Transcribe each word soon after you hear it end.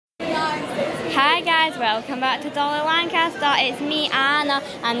welcome back to Dolly Lancaster. It's me, Anna,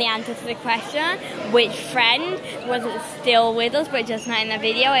 and the answer to the question, which friend was still with us but just not in the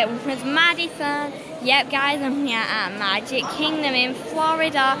video? It was Madison. Yep, guys, I'm here at Magic Kingdom in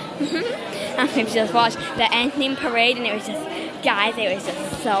Florida. And we've just watched the ending parade, and it was just, guys, it was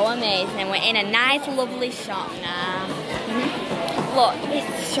just so amazing. We're in a nice, lovely shop now. Look,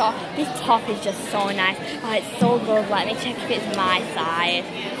 this top is just so nice. Oh, it's so good. Let me check if it's my size.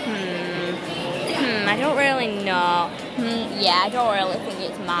 I don't really know. Yeah, I don't really think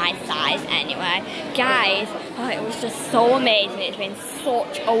it's my size anyway. Guys, oh, it was just so amazing. It's been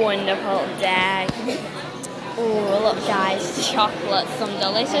such a wonderful day. Oh, look, guys, chocolate, some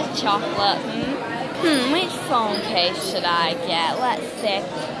delicious chocolate. Which phone case should I get? Let's see.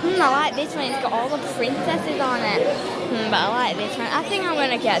 I like this one. It's got all the princesses on it. But I like this one. I think I'm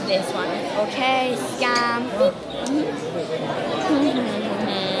going to get this one. Okay, scan.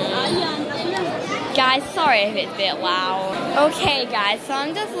 Guys, sorry if it's a bit loud. Okay, guys, so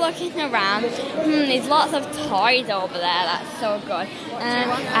I'm just looking around. There's lots of toys over there. That's so good.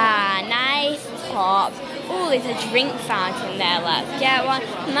 Nice tops. Oh, there's a drink fountain there. Let's get one.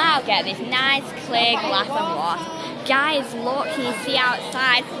 I'll get this nice clear glass of water. Guys, look, can you see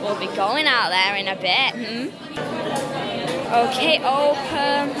outside? We'll be going out there in a bit. Okay,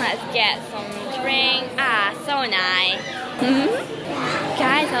 open. Let's get some drink. So nice.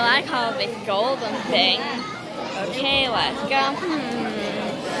 Guys, I like all this golden thing. Okay, let's go.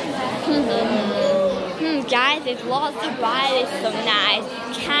 Guys, there's lots to buy. There's some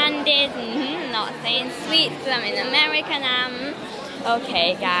nice candies. Not saying sweets because I'm in America now.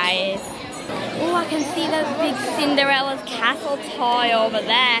 Okay, guys. Oh, I can see the big Cinderella's castle toy over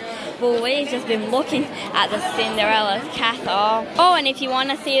there. But we've just been looking at the Cinderella's castle. Oh, and if you want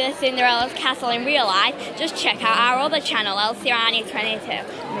to see the Cinderella's castle in real life, just check out our other channel, Elsie22.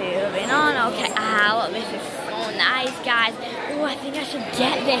 Moving on. Okay, look, this is so nice, guys. Oh, I think I should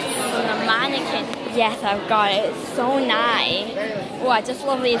get this from the mannequin. Yes, I've got it. It's so nice. Oh, I just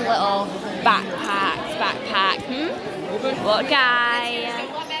love these little backpacks. Look,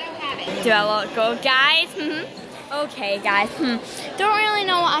 guys. Do I look good, guys? Okay, guys. Don't really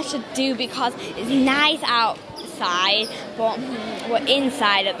know what I should do because it's nice outside, but we're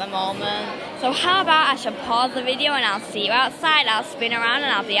inside at the moment. So how about I should pause the video and I'll see you outside. I'll spin around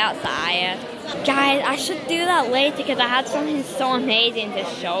and I'll be outside. Guys, I should do that later because I had something so amazing to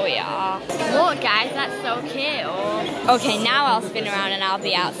show y'all. Look, guys, that's so cute. Okay, now I'll spin around and I'll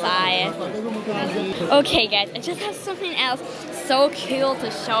be outside. Okay, guys, I just have something else so cool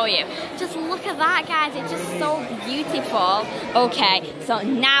to show you. Just look at that, guys. It's just so beautiful. Okay, so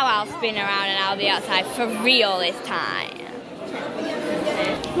now I'll spin around and I'll be outside for real this time.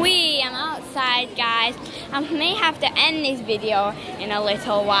 I'm outside, guys. I may have to end this video in a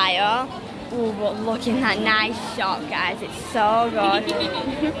little while. Oh, but look in that nice shop, guys. It's so good.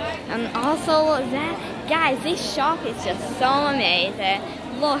 And also, look there. Guys, this shop is just so amazing.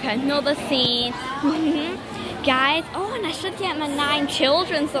 Look, another scene. Guys, oh, and I should get my 9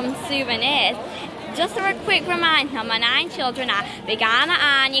 children some souvenirs. Just a quick reminder, my 9 children are Big Anna,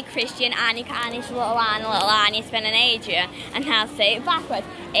 Anya, Christian, Annika, Anish, Little Anya, Sven and Adrian. And I'll say it backwards.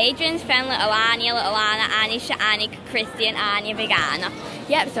 Adrian, Sven, Little Anya, Anisha, Annika, Christian, Anya, Big Anna.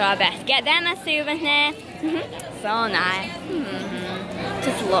 Yep, so I best get them a souvenir. So nice.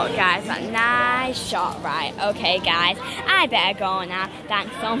 Just look, guys, that nice shot, right? Okay, guys, I better go now.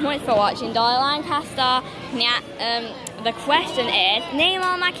 Thanks so much for watching Dolly Lancaster. Yeah, the question is, name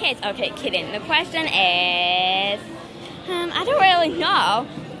all my kids. Okay, kidding. The question is, I don't really know.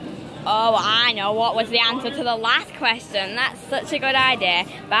 Oh, I know what was the answer to the last question. That's such a good idea.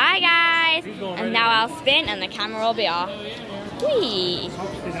 Bye, guys. And now I'll spin and the camera will be off. Whee!